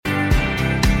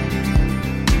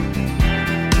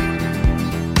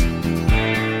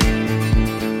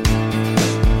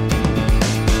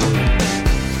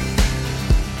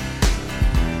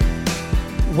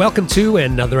Welcome to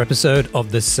another episode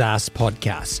of the SaaS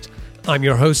Podcast. I'm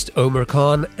your host, Omar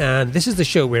Khan, and this is the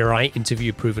show where I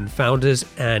interview proven founders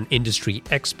and industry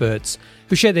experts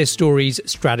who share their stories,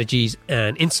 strategies,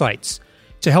 and insights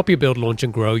to help you build, launch,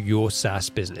 and grow your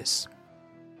SaaS business.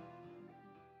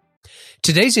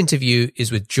 Today's interview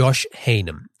is with Josh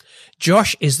Haynam.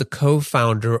 Josh is the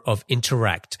co-founder of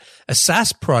Interact, a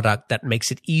SaaS product that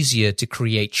makes it easier to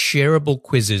create shareable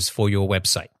quizzes for your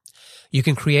website. You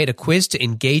can create a quiz to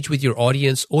engage with your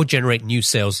audience or generate new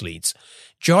sales leads.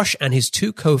 Josh and his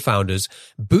two co-founders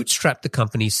bootstrapped the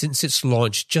company since its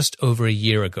launch just over a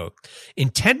year ago. In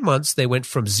 10 months, they went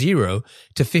from $0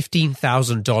 to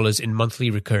 $15,000 in monthly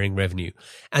recurring revenue,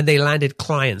 and they landed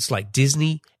clients like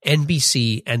Disney,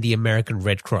 NBC, and the American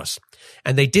Red Cross.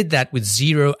 And they did that with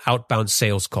zero outbound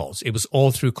sales calls. It was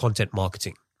all through content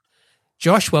marketing.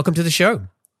 Josh, welcome to the show.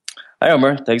 Hi,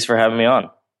 Omar. Thanks for having me on.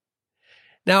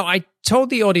 Now, I told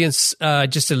the audience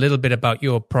just a little bit about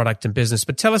your product and business,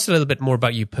 but tell us a little bit more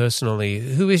about you personally.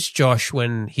 Who is Josh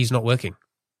when he's not working?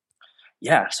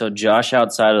 Yeah, so Josh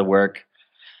outside of work,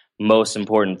 most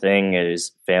important thing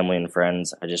is family and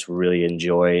friends. I just really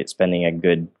enjoy spending a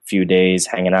good few days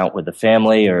hanging out with the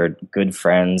family or good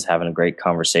friends, having great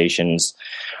conversations.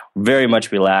 Very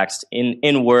much relaxed.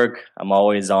 In work, I'm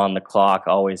always on the clock,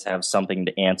 always have something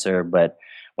to answer, but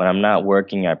when I'm not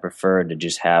working, I prefer to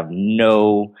just have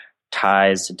no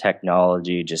ties to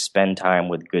technology, just spend time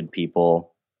with good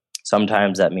people.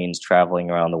 Sometimes that means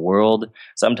traveling around the world.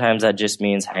 Sometimes that just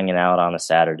means hanging out on a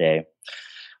Saturday.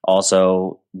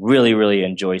 Also, really, really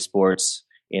enjoy sports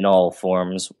in all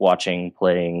forms, watching,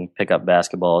 playing, pick up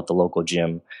basketball at the local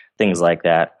gym, things like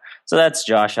that. So that's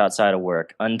Josh outside of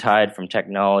work, untied from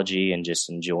technology and just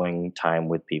enjoying time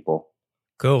with people.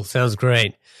 Cool. Sounds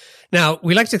great. Now,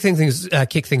 we like to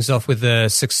kick things off with a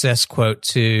success quote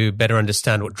to better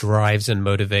understand what drives and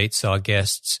motivates our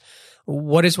guests.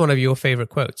 What is one of your favorite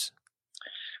quotes?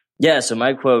 Yeah, so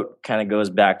my quote kind of goes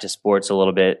back to sports a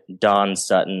little bit. Don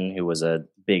Sutton, who was a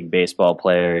big baseball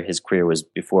player, his career was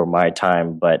before my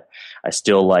time, but I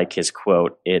still like his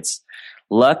quote. It's,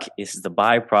 "Luck is the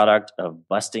byproduct of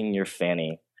busting your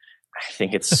fanny." I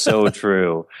think it's so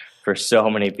true for so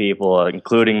many people,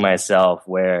 including myself,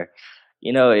 where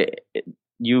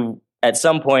you at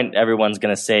some point everyone's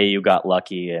going to say you got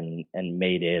lucky and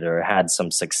made it or had some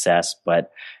success,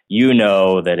 but you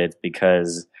know that it's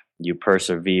because you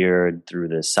persevered through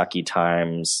the sucky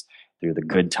times, through the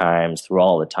good times, through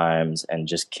all the times, and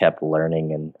just kept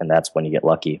learning, and that's when you get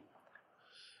lucky.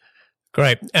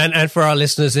 Great. And for our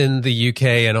listeners in the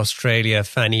UK and Australia,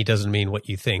 fanny doesn't mean what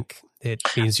you think. It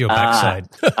means your backside.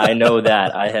 I know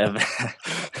that. I have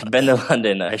been to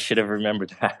London. I should have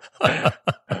remembered that.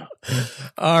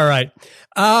 All right.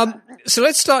 So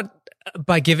let's start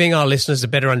by giving our listeners a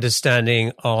better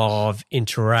understanding of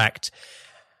Interact.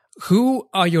 Who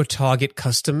are your target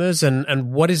customers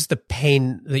and what is the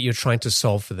pain that you're trying to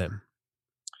solve for them?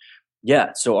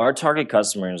 Yeah. So our target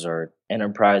customers are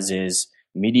enterprises,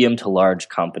 medium to large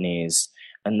companies.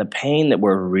 And the pain that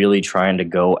we're really trying to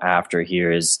go after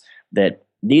here is that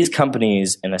these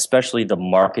companies, and especially the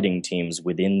marketing teams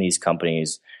within these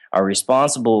companies, are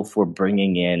responsible for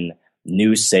bringing in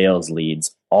new sales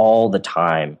leads all the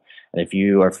time. And if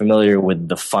you are familiar with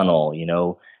the funnel,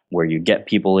 where you get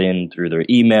people in through their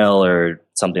email or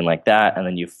something like that, and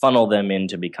then you funnel them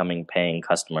into becoming paying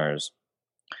customers,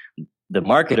 the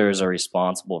marketers are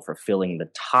responsible for filling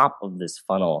the top of this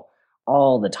funnel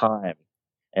all the time.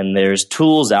 And there's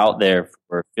tools out there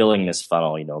for filling this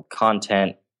funnel,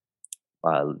 content,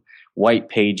 white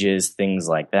pages, things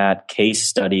like that, case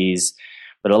studies.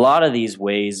 But a lot of these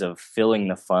ways of filling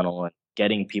the funnel and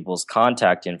getting people's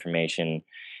contact information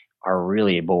are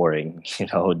really boring.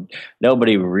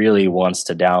 Nobody really wants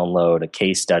to download a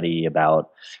case study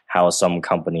about how some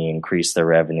company increased their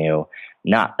revenue.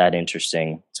 Not that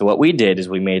interesting. So what we did is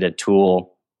we made a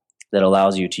tool that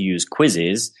allows you to use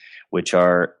quizzes, which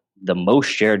are the most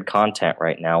shared content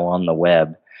right now on the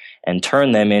web, and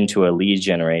turn them into a lead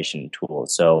generation tool.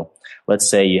 So let's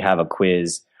say you have a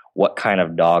quiz, what kind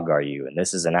of dog are you? And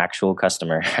this is an actual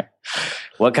customer.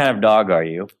 What kind of dog are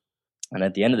you? And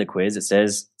at the end of the quiz, it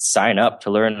says, sign up to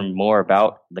learn more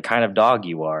about the kind of dog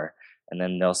you are. And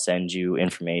then they'll send you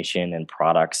information and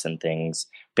products and things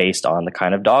based on the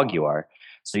kind of dog you are.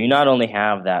 So you not only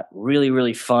have that really,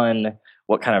 really fun,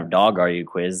 what kind of dog are you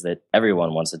quiz that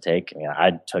everyone wants to take.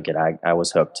 I took it. I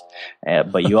was hooked.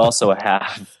 But you also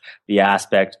have the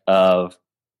aspect of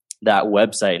that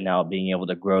website now being able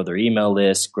to grow their email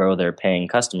list, grow their paying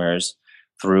customers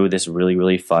through this really,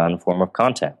 really fun form of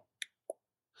content.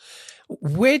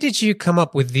 Where did you come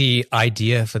up with the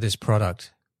idea for this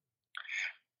product?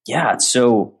 Yeah.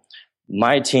 So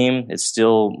my team, it's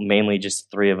still mainly just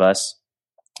three of us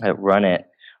that run it,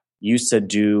 used to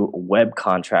do web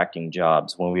contracting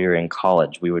jobs when we were in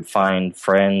college. We would find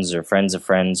friends or friends of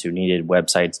friends who needed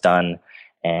websites done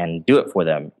and do it for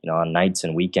them, on nights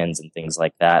and weekends and things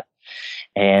like that.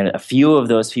 And a few of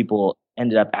those people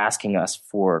ended up asking us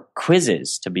for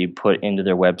quizzes to be put into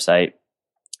their website.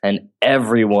 And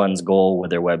everyone's goal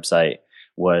with their website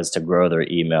was to grow their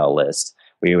email list.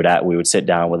 We would sit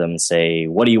down with them and say,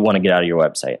 "What do you want to get out of your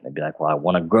website?" And they'd be like, "Well, I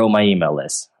want to grow my email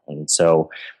list." And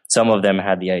so some of them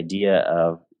had the idea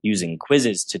of using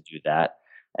quizzes to do that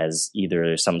as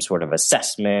either some sort of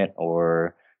assessment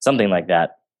or something like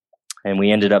that. And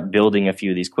we ended up building a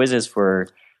few of these quizzes for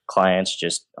clients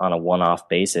just on a one-off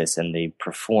basis, and they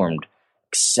performed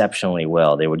exceptionally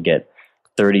well. They would get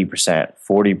 30%,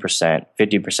 40%,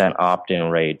 50% opt-in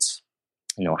rates.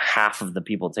 Half of the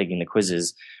people taking the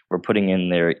quizzes were putting in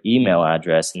their email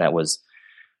address, and that was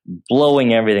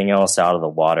blowing everything else out of the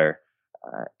water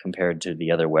compared to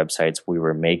the other websites we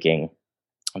were making.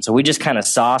 And so we just kind of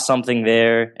saw something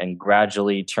there and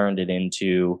gradually turned it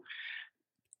into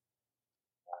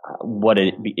what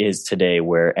it is today,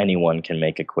 where anyone can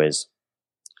make a quiz.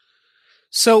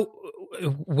 So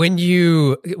when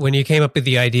you came up with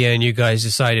the idea and you guys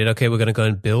decided, okay, we're going to go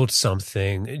and build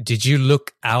something, did you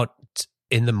look out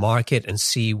in the market and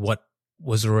see what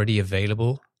was already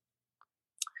available?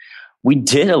 We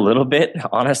did a little bit,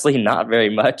 honestly, not very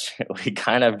much. We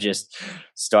kind of just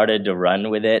started to run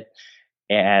with it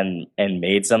and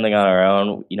made something on our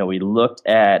own. We looked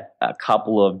at a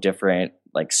couple of different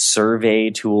survey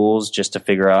tools just to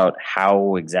figure out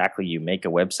how exactly you make a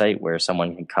website where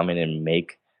someone can come in and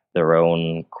make their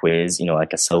own quiz,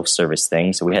 like a self-service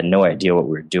thing. So we had no idea what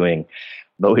we were doing,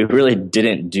 but we really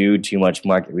didn't do too much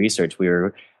market research. We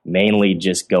were mainly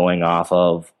just going off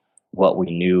of what we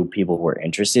knew people were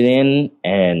interested in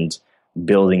and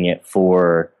building it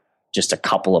for just a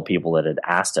couple of people that had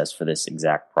asked us for this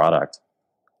exact product.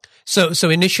 So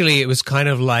initially it was kind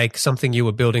of like something you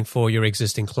were building for your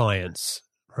existing clients,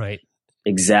 right?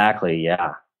 Exactly,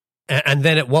 yeah. And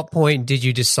then at what point did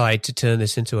you decide to turn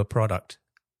this into a product?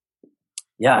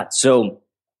 Yeah, so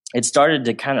it started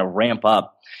to kind of ramp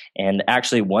up. And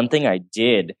actually one thing I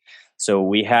did, so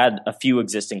we had a few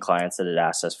existing clients that had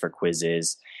asked us for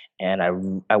quizzes, and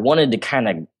I wanted to kind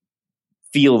of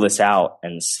feel this out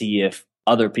and see if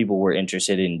other people were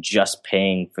interested in just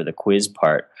paying for the quiz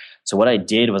part. So what I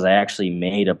did was I actually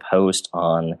made a post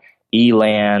on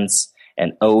Elance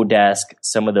and Odesk,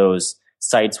 some of those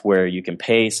sites where you can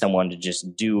pay someone to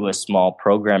just do a small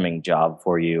programming job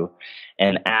for you,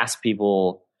 and ask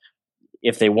people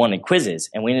if they wanted quizzes.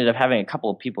 And we ended up having a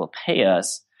couple of people pay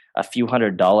us a few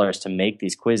 $100s to make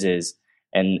these quizzes.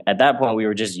 And at that point, we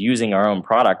were just using our own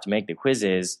product to make the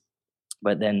quizzes,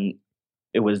 but then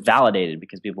it was validated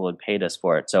because people had paid us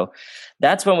for it. So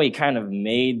that's when we kind of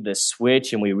made the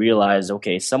switch and we realized,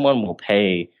 okay, someone will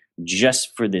pay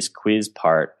just for this quiz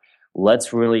part.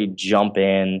 Let's really jump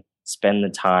in, spend the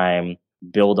time,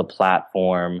 build a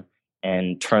platform,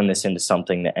 and turn this into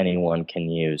something that anyone can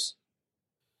use.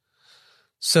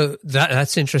 So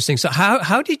that's interesting. So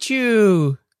how did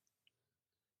you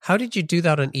do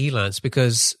that on Elance?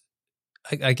 Because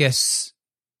I guess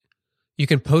you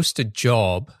can post a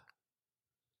job.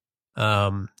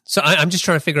 So I'm just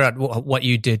trying to figure out what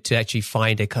you did to actually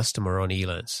find a customer on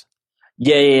Elance.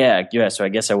 Yeah. So I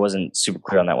guess I wasn't super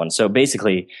clear on that one. So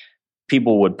basically,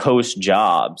 people would post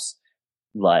jobs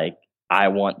like, I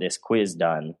want this quiz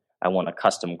done. I want a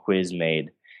custom quiz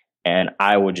made. And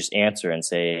I would just answer and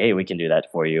say, hey, we can do that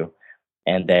for you.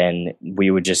 And then we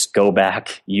would just go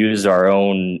back, use our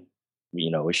own,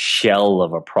 shell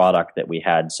of a product that we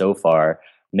had so far,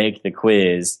 make the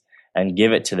quiz and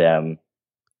give it to them.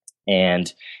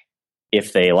 And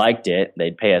if they liked it,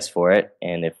 they'd pay us for it.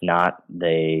 And if not,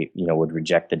 they, would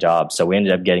reject the job. So we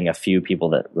ended up getting a few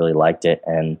people that really liked it,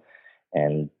 and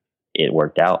it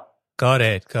worked out. Got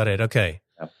it. Okay.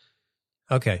 Yeah.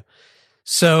 Okay.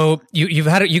 So you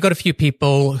got a few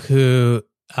people who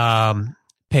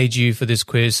paid you for this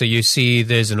quiz. So you see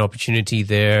there's an opportunity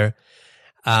there.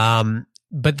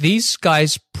 But these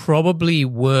guys probably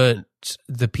weren't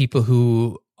the people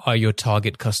who are your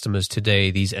target customers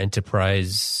today, these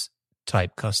enterprise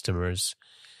type customers.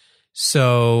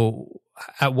 So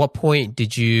at what point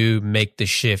did you make the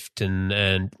shift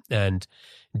and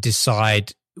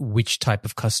decide which type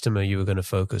of customer you were going to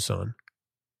focus on?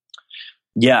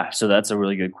 Yeah, so that's a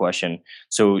really good question.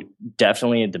 So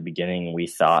definitely at the beginning, we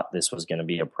thought this was going to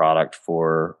be a product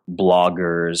for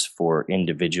bloggers, for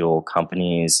individual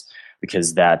companies,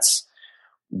 because that's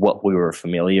what we were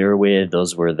familiar with.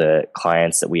 Those were the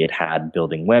clients that we had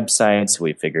building websites.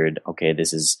 We figured, okay,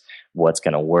 this is what's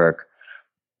going to work.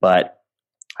 But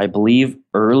I believe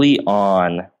early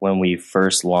on when we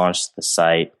first launched the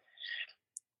site,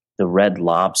 the Red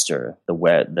Lobster,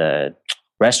 the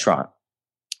restaurant,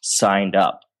 signed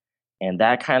up. And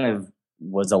that kind of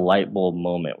was a light bulb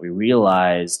moment. We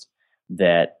realized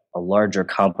that a larger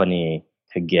company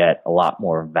could get a lot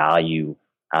more value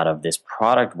out of this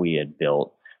product we had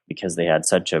built because they had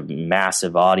such a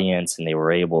massive audience and they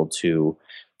were able to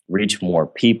reach more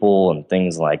people and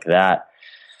things like that.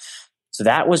 So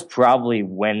that was probably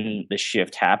when the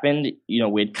shift happened.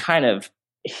 We'd kind of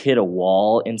hit a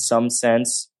wall in some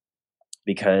sense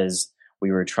because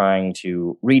we were trying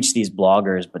to reach these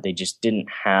bloggers, but they just didn't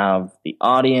have the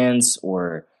audience,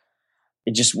 or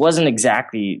it just wasn't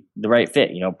exactly the right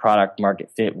fit. Product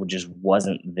market fit just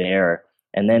wasn't there.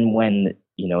 And then when,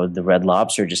 the Red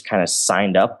Lobster just kind of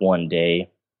signed up one day,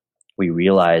 we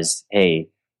realized, hey,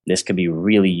 this could be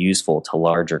really useful to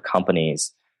larger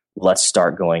companies. Let's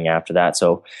start going after that.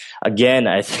 So again,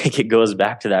 I think it goes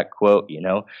back to that quote,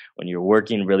 when you're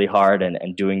working really hard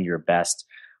and doing your best,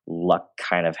 luck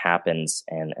kind of happens.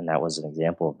 And that was an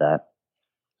example of that.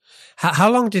 How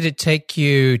long did it take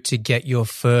you to get your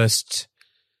first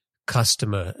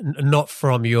customer? Not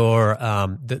from your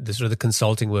the sort of the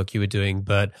consulting work you were doing,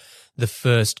 but the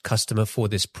first customer for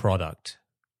this product.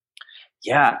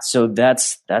 Yeah, so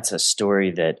that's a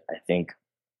story that I think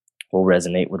will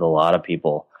resonate with a lot of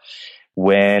people.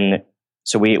 We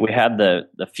had the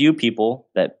few people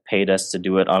that paid us to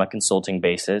do it on a consulting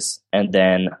basis, and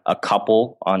then a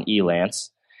couple on Elance.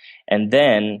 And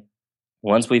then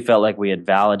once we felt like we had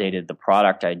validated the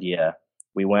product idea,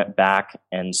 we went back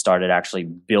and started actually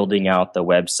building out the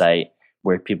website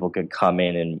where people could come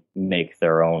in and make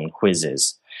their own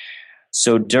quizzes.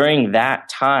 So during that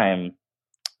time,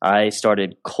 I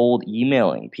started cold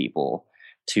emailing people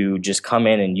to just come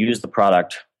in and use the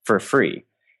product for free.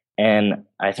 And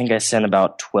I think I sent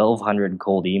about 1,200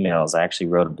 cold emails. I actually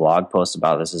wrote a blog post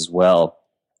about this as well,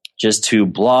 just to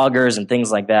bloggers and things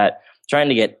like that, trying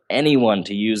to get anyone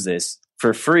to use this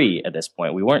for free at this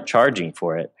point. We weren't charging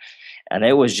for it. And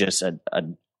it was just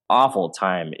an awful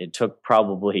time. It took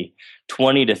probably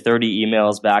 20 to 30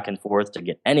 emails back and forth to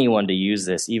get anyone to use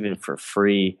this, even for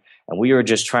free. And we were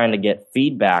just trying to get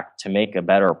feedback to make a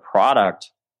better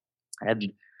product.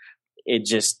 And it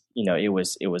just, it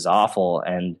was awful.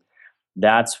 And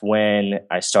that's when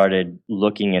I started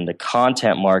looking into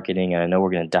content marketing. And I know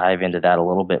we're going to dive into that a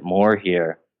little bit more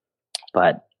here.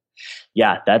 But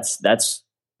yeah,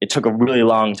 it took a really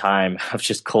long time of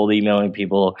just cold emailing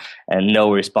people and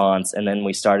no response. And then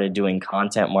we started doing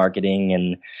content marketing,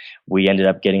 and we ended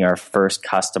up getting our first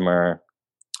customer,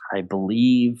 I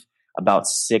believe, about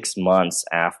 6 months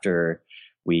after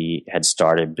we had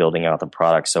started building out the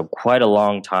product. So quite a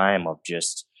long time of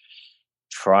just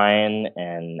trying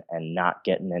and not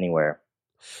getting anywhere.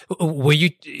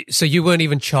 So you weren't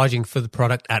even charging for the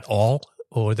product at all?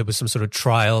 Or there was some sort of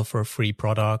trial for a free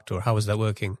product? Or how was that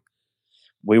working?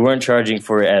 We weren't charging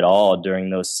for it at all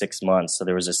during those 6 months. So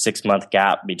there was a 6-month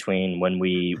gap between when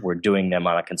we were doing them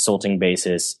on a consulting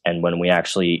basis and when we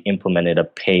actually implemented a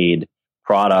paid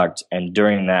product. And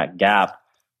during that gap,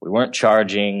 we weren't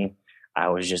charging. I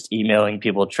was just emailing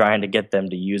people trying to get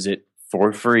them to use it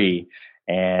for free.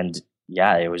 And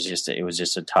yeah, it was just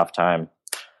a tough time.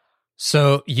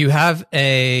 So you have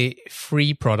a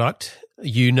free product.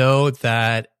 You know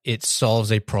that it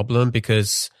solves a problem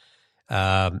because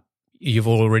you've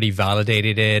already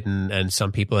validated it, and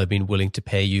some people have been willing to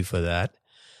pay you for that.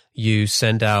 You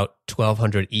send out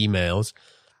 1,200 emails.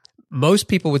 Most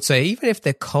people would say, even if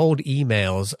they're cold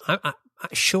emails,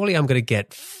 surely I'm going to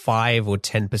get 5 or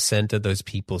 10% of those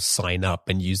people sign up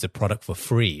and use the product for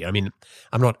free. I mean,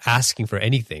 I'm not asking for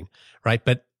anything, right?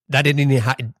 But that didn't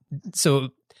happen. So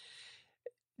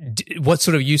what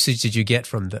sort of usage did you get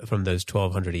from those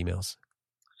 1,200 emails?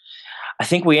 I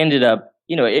think we ended up,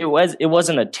 it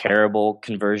wasn't a terrible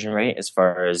conversion rate as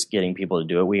far as getting people to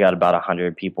do it. We got about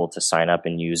 100 people to sign up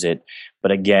and use it.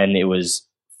 But again, it was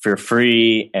for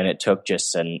free, and it took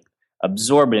just an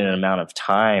absorbent amount of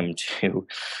time to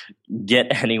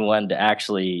get anyone to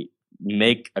actually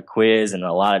make a quiz. And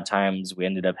a lot of times we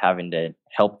ended up having to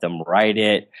help them write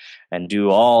it and do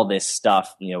all this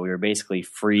stuff. We were basically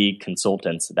free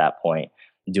consultants at that point,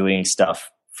 doing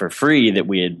stuff for free that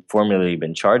we had formerly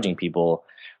been charging people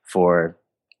for.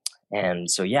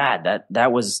 And so, yeah,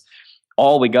 that was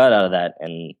all we got out of that.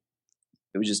 And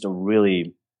it was just a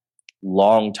really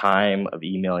long time of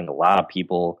emailing a lot of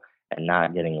people and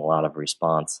not getting a lot of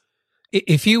response.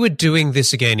 If you were doing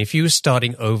this again, if you were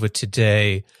starting over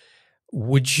today,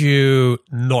 would you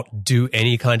not do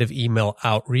any kind of email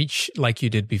outreach like you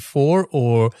did before?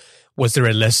 Or was there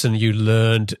a lesson you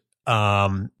learned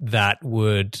that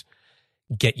would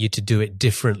get you to do it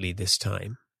differently this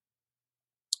time?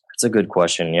 That's a good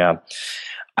question. Yeah.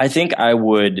 I think I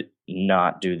would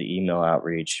not do the email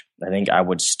outreach. I think I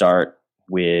would start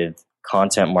with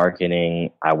content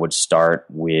marketing. I would start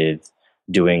with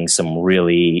doing some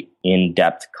really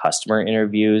in-depth customer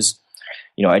interviews.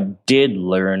 I did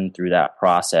learn through that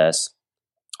process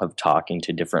of talking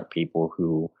to different people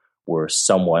who were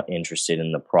somewhat interested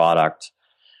in the product.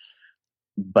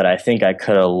 But I think I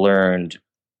could have learned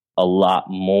a lot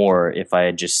more if I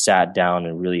had just sat down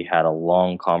and really had a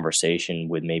long conversation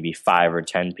with maybe 5 or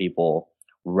 10 people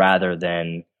rather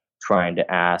than trying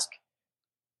to ask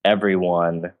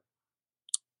everyone,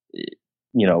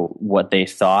 what they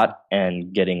thought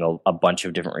and getting a bunch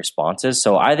of different responses.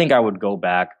 So I think I would go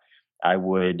back. I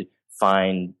would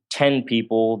find 10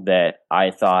 people that I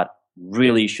thought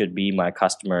really should be my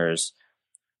customers,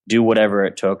 do whatever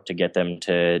it took to get them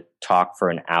to talk for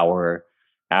an hour,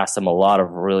 ask them a lot of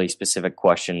really specific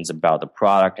questions about the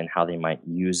product and how they might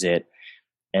use it,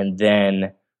 and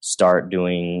then start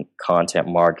doing content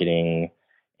marketing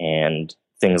and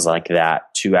things like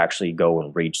that to actually go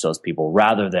and reach those people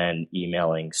rather than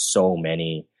emailing so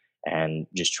many and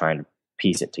just trying to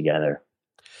piece it together.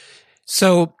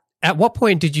 So at what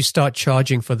point did you start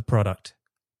charging for the product?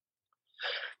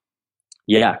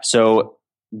 Yeah. So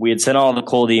we had sent all the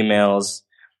cold emails.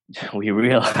 We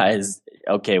realized,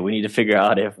 okay, we need to figure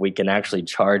out if we can actually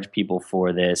charge people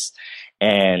for this.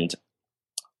 And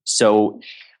so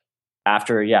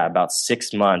after, about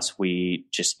 6 months, we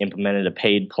just implemented a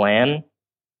paid plan.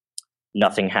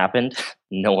 Nothing happened.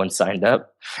 No one signed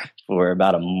up for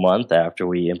about a month after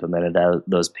we implemented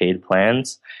those paid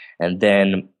plans. And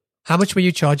then... How much were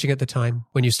you charging at the time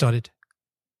when you started?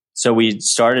 So we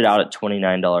started out at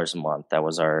 $29 a month. That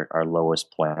was our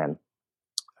lowest plan.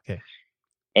 Okay.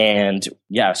 And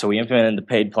so we implemented the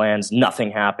paid plans.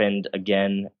 Nothing happened.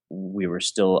 Again,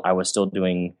 I was still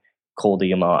doing cold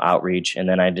email outreach. And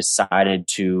then I decided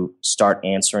to start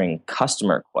answering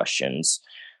customer questions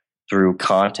through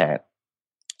content.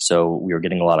 So we were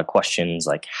getting a lot of questions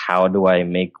like, how do I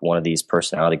make one of these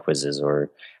personality quizzes?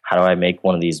 Or how do I make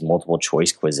one of these multiple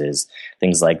choice quizzes?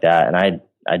 Things like that. And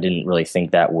I didn't really think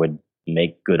that would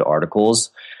make good articles.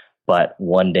 But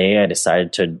one day I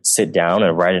decided to sit down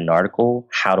and write an article.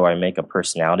 How do I make a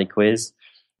personality quiz?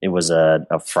 It was a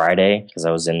Friday because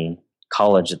I was in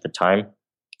college at the time.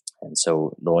 And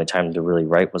so the only time to really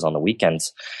write was on the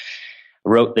weekends. I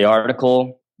wrote the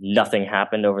article. Nothing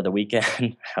happened over the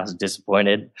weekend. I was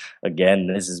disappointed. Again,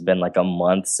 this has been like a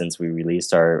month since we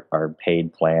released our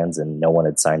paid plans and no one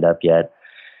had signed up yet.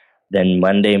 Then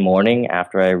Monday morning,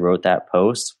 after I wrote that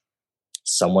post,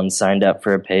 someone signed up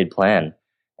for a paid plan.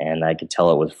 And I could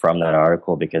tell it was from that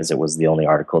article because it was the only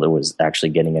article that was actually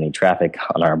getting any traffic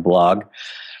on our blog.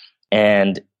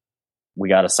 And we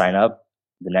got a sign up.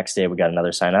 The next day, we got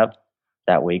another sign up.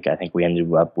 That week, I think we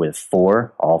ended up with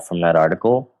 4, all from that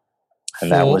article.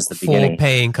 And that was the beginning. 4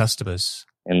 paying customers.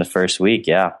 In the first week,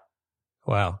 yeah.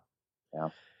 Wow. Yeah.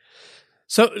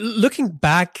 So looking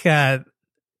back at,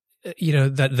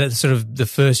 that sort of the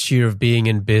first year of being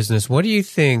in business, what do you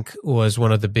think was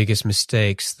one of the biggest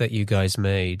mistakes that you guys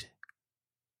made?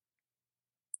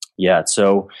 Yeah.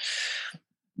 So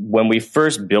when we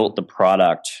first built the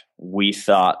product, we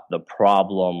thought the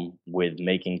problem with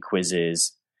making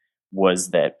quizzes was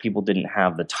that people didn't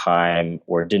have the time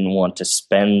or didn't want to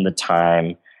spend the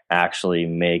time actually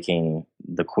making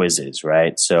the quizzes,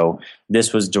 right? So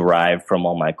this was derived from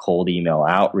all my cold email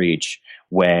outreach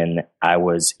when I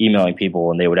was emailing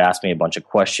people and they would ask me a bunch of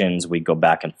questions. We'd go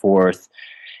back and forth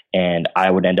and I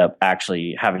would end up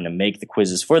actually having to make the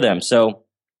quizzes for them. So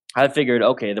I figured,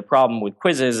 okay, the problem with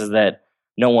quizzes is that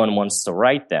no one wants to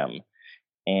write them.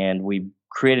 And we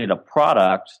created a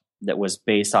product that was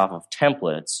based off of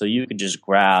templates. So you could just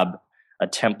grab a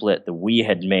template that we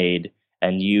had made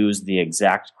and use the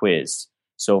exact quiz.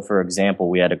 So for example,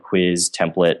 we had a quiz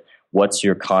template. What's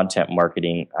your content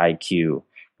marketing IQ?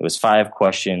 It was 5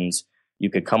 questions. You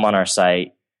could come on our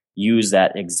site, use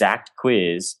that exact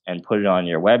quiz and put it on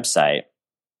your website.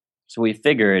 So we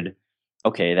figured,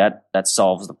 okay, that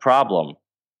solves the problem.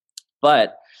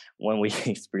 But when we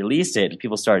released it and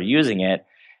people started using it,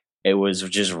 it was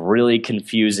just really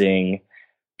confusing.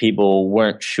 People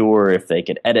weren't sure if they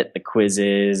could edit the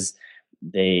quizzes.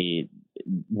 They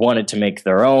wanted to make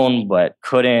their own, but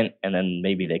couldn't. And then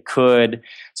maybe they could.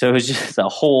 So it was just a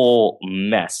whole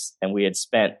mess. And we had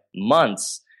spent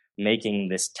months making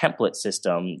this template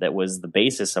system that was the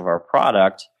basis of our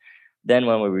product. Then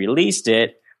when we released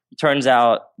it, turns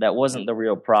out that wasn't the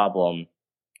real problem.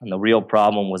 And the real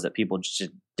problem was that people just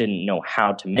didn't know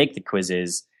how to make the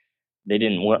quizzes. They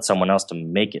didn't want someone else to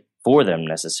make it for them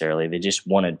necessarily. They just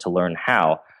wanted to learn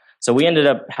how. So we ended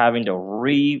up having to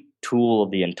retool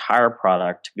the entire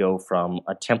product to go from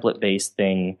a template-based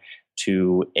thing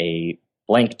to a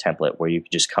blank template where you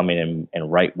could just come in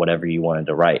and write whatever you wanted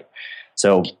to write.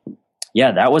 So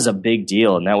yeah, that was a big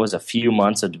deal. And that was a few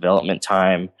months of development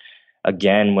time.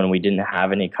 Again, when we didn't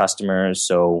have any customers,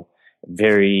 so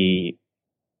very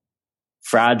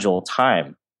fragile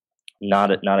time.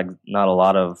 Not a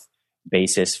lot of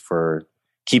basis for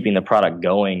keeping the product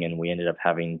going, and we ended up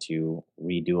having to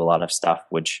redo a lot of stuff,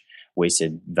 which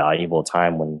wasted valuable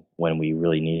time when we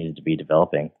really needed to be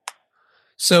developing.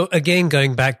 So again,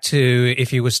 going back to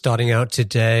if you were starting out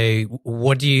today,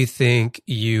 what do you think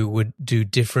you would do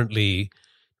differently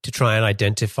to try and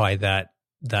identify that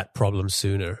problem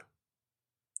sooner?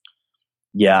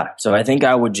 Yeah, so I think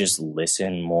I would just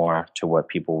listen more to what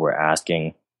people were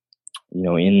asking.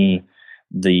 In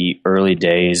the early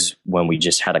days when we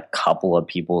just had a couple of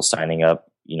people signing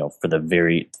up, for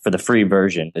the free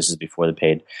version, this is before the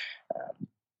paid,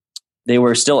 they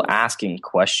were still asking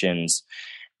questions,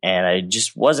 and I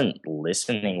just wasn't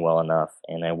listening well enough,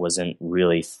 and I wasn't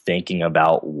really thinking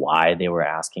about why they were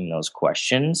asking those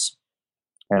questions.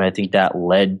 And I think that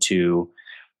led to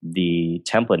the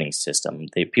templating system.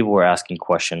 People were asking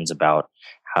questions about,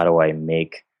 how do I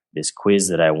make this quiz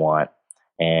that I want?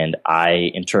 And I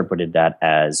interpreted that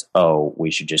as, oh, we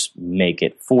should just make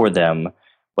it for them.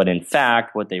 But in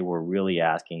fact, what they were really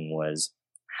asking was,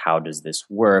 how does this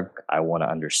work? I want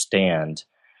to understand.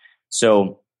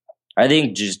 So I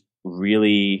think just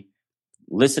really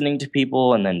listening to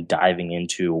people and then diving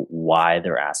into why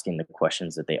they're asking the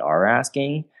questions that they are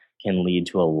asking can lead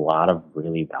to a lot of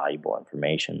really valuable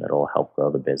information that will help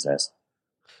grow the business.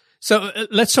 So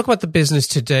let's talk about the business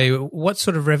today. What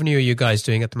sort of revenue are you guys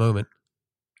doing at the moment?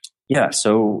 Yeah,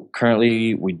 so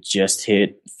currently we just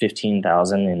hit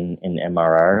 15,000 in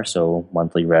MRR, so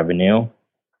monthly revenue,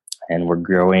 and we're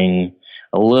growing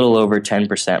a little over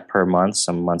 10% per month.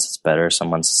 Some months it's better, some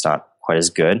months it's not quite as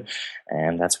good,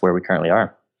 and that's where we currently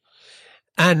are.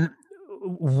 And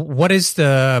what is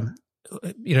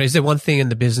is there one thing in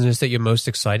the business that you're most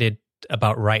excited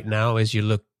about right now as you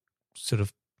look sort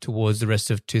of towards the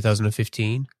rest of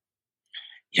 2015?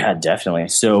 Yeah, definitely.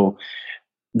 So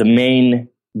the main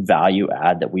value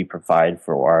add that we provide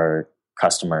for our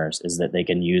customers is that they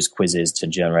can use quizzes to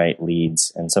generate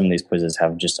leads. And some of these quizzes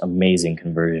have just amazing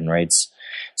conversion rates.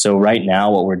 So right now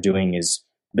what we're doing is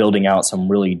building out some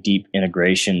really deep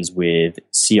integrations with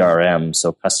CRM,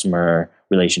 so customer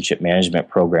relationship management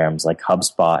programs like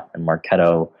HubSpot and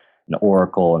Marketo and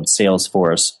Oracle and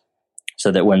Salesforce, so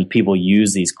that when people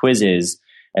use these quizzes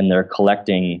and they're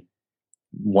collecting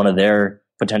one of their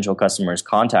potential customers'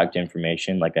 contact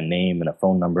information, like a name and a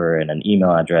phone number and an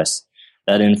email address,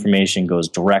 that information goes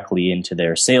directly into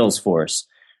their Salesforce.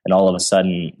 And all of a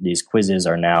sudden, these quizzes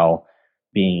are now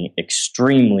being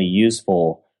extremely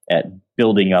useful at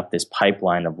building up this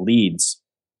pipeline of leads.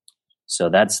 So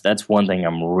that's one thing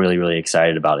I'm really, really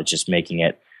excited about. It's just making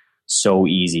it so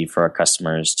easy for our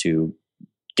customers to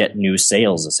get new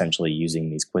sales essentially using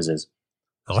these quizzes.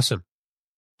 Awesome.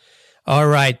 All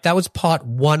right. That was part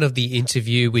one of the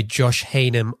interview with Josh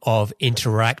Haynam of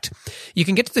Interact. You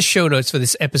can get to the show notes for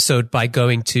this episode by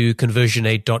going to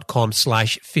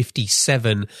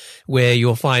conversionaid.com/57, where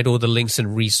you'll find all the links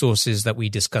and resources that we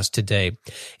discussed today.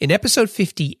 In episode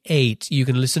 58, you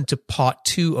can listen to part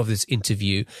two of this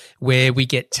interview, where we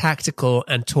get tactical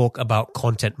and talk about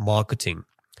content marketing.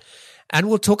 And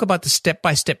we'll talk about the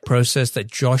step-by-step process that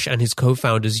Josh and his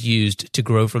co-founders used to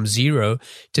grow from $0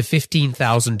 to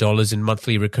 $15,000 in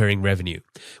monthly recurring revenue.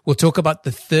 We'll talk about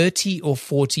the 30 or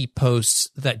 40 posts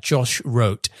that Josh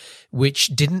wrote, which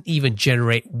didn't even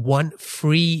generate one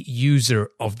free user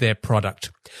of their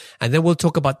product. And then we'll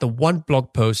talk about the one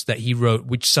blog post that he wrote,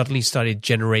 which suddenly started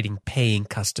generating paying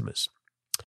customers.